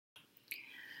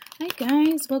Hi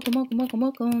guys,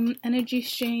 welcome. Energy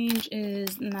exchange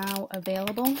is now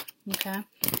available. Okay.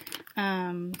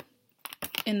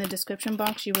 In the description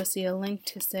box, you will see a link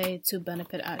to say to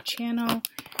benefit our channel.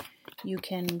 You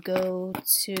can go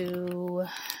to,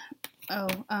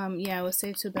 it will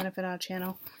say to benefit our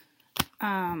channel.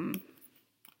 And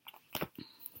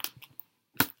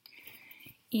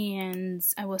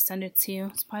I will send it to you.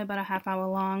 It's probably about a half hour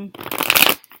long.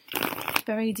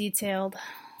 Very detailed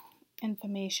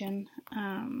information.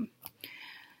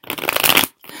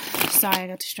 Sorry, I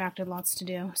got distracted, lots to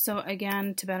do. So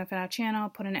again, to benefit our channel,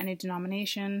 put in any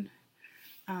denomination,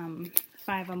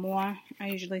 5 or more. I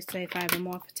usually say 5 or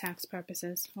more for tax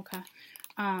purposes. Okay.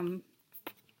 And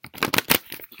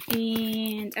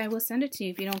I will send it to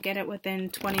you. If you don't get it within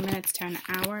 20 minutes to an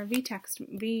hour,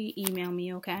 re-email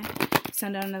me, okay?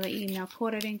 Send out another email.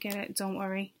 Court, I didn't get it. Don't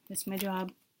worry. It's my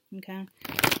job. Okay?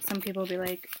 Some people will be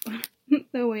like,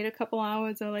 they'll wait a couple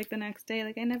hours or like the next day.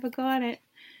 Like, I never got it.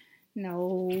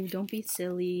 No, don't be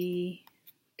silly.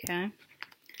 Okay?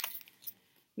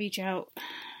 Reach out.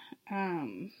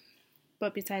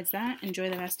 But besides that, enjoy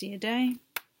the rest of your day.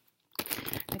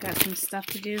 I got some stuff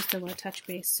to do, so we'll touch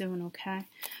base soon, okay?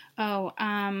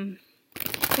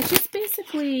 It's just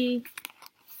basically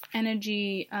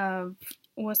energy of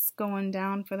what's going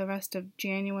down for the rest of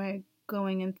January,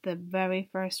 going into the very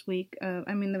first week of,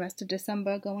 the rest of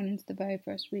December, going into the very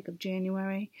first week of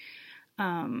January.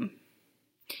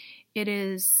 It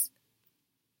is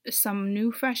some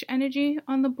new, fresh energy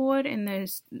on the board, and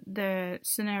there's the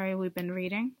scenario we've been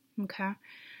reading, okay?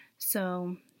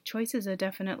 So choices are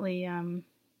definitely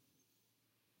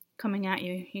coming at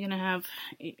you. You're gonna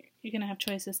have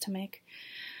choices to make.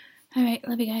 All right,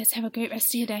 love you guys. Have a great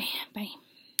rest of your day. Bye.